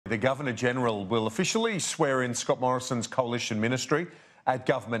The Governor-General will officially swear in Scott Morrison's coalition ministry at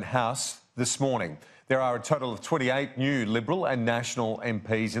Government House this morning. There are a total of 28 new Liberal and National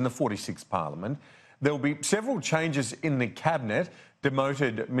MPs in the 46th Parliament. There will be several changes in the Cabinet.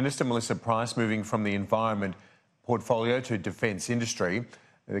 Demoted Minister Melissa Price moving from the Environment portfolio to Defence Industry.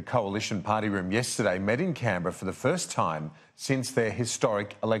 The Coalition Party Room yesterday met in Canberra for the first time since their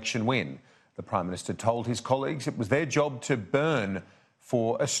historic election win. The Prime Minister told his colleagues it was their job to burn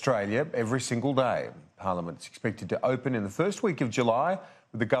for Australia every single day. Parliament's expected to open in the first week of July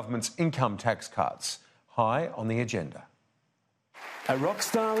with the government's income tax cuts high on the agenda. A rock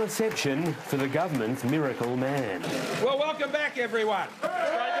star reception for the government's miracle man. Well, welcome back, everyone.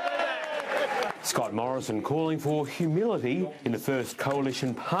 Scott Morrison calling for humility in the first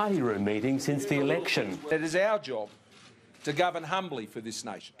Coalition Party Room meeting since the election. It is our job to govern humbly for this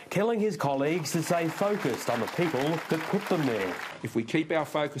nation. Telling his colleagues to stay focused on the people that put them there. If we keep our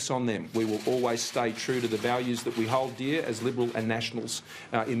focus on them, we will always stay true to the values that we hold dear as Liberal and Nationals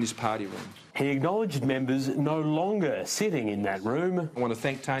in this party room. He acknowledged members no longer sitting in that room. I want to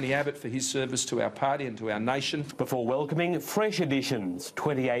thank Tony Abbott for his service to our party and to our nation. Before welcoming fresh additions,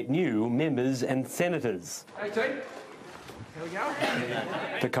 28 new members and senators. Hey, team. Here we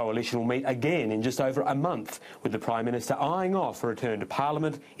go. The Coalition will meet again in just over a month, with the Prime Minister eyeing off a return to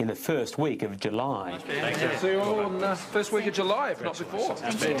Parliament in the first week of July. See you all in the first week of July, if not before.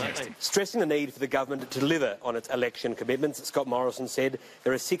 Stressing the need for the government to deliver on its election commitments, Scott Morrison said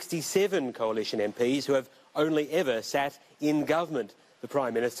there are 67 Coalition MPs who have only ever sat in government. The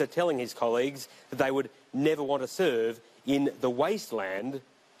Prime Minister telling his colleagues that they would never want to serve in the wasteland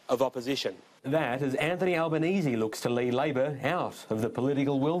of opposition. That as Anthony Albanese looks to lead Labor out of the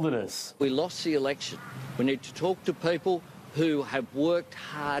political wilderness. We lost the election. We need to talk to people who have worked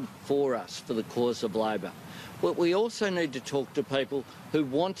hard for us for the cause of Labor. But we also need to talk to people who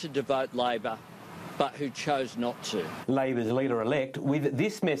wanted to vote Labor but who chose not to. Labor's leader-elect with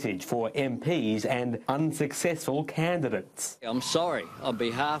this message for MPs and unsuccessful candidates. I'm sorry on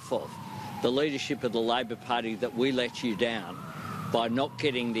behalf of the leadership of the Labor Party that we let you down by not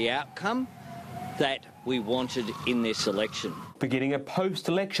getting the outcome that we wanted in this election. Beginning a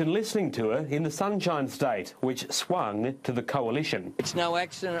post-election listening tour in the Sunshine State, which swung to the Coalition. It's no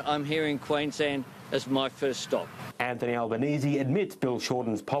accident I'm here in Queensland as my first stop. Anthony Albanese admits Bill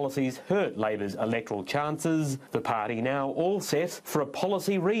Shorten's policies hurt Labor's electoral chances. The party now all set for a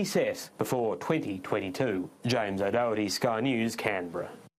policy reset before 2022. James O'Doherty, Sky News, Canberra.